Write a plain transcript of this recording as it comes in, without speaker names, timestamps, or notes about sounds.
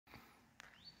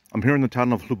I'm here in the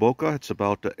town of Hluboka. It's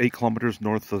about 8 kilometers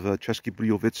north of České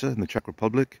Budějovice in the Czech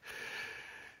Republic.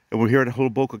 And we're here at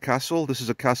Hluboka Castle. This is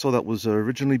a castle that was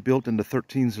originally built in the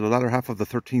latter half of the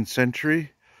 13th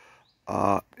century.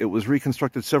 It was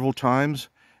reconstructed several times,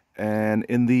 and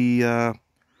in the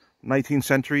 19th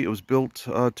century it was built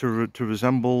to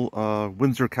resemble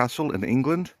Windsor Castle in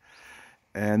England.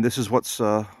 And this is what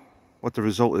the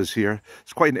result is here.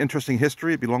 It's quite an interesting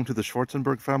history. It belonged to the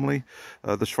Schwarzenberg family.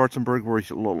 The Schwarzenberg were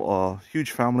a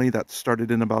huge family that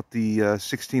started in about the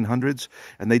 1600s,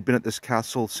 and they'd been at this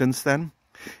castle since then.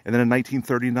 And then in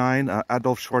 1939,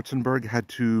 Adolf Schwarzenberg had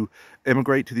to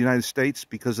immigrate to the United States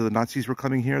because the Nazis were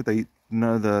coming here. The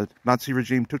Nazi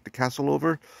regime took the castle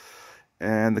over,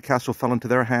 and the castle fell into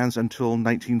their hands until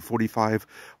 1945,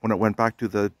 when it went back to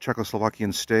the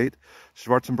Czechoslovakian state.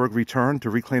 Schwarzenberg returned to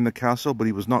reclaim the castle, but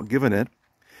he was not given it.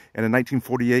 And in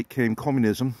 1948 came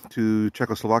communism to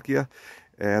Czechoslovakia,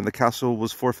 and the castle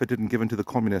was forfeited and given to the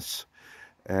communists.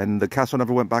 And the castle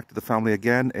never went back to the family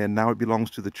again, and now it belongs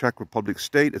to the Czech Republic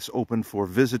state. It's open for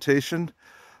visitation,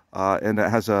 and it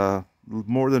has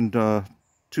more than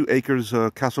 2 acres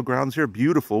castle grounds here,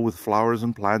 beautiful with flowers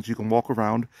and plants. You can walk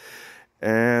around,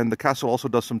 and the castle also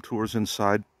does some tours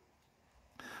inside.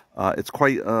 It's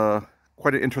quite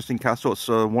an interesting castle. It's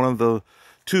one of the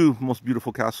 2 most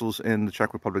beautiful castles in the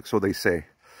Czech Republic, so they say.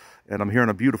 And I'm here on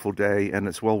a beautiful day, and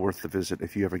it's well worth the visit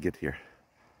if you ever get here.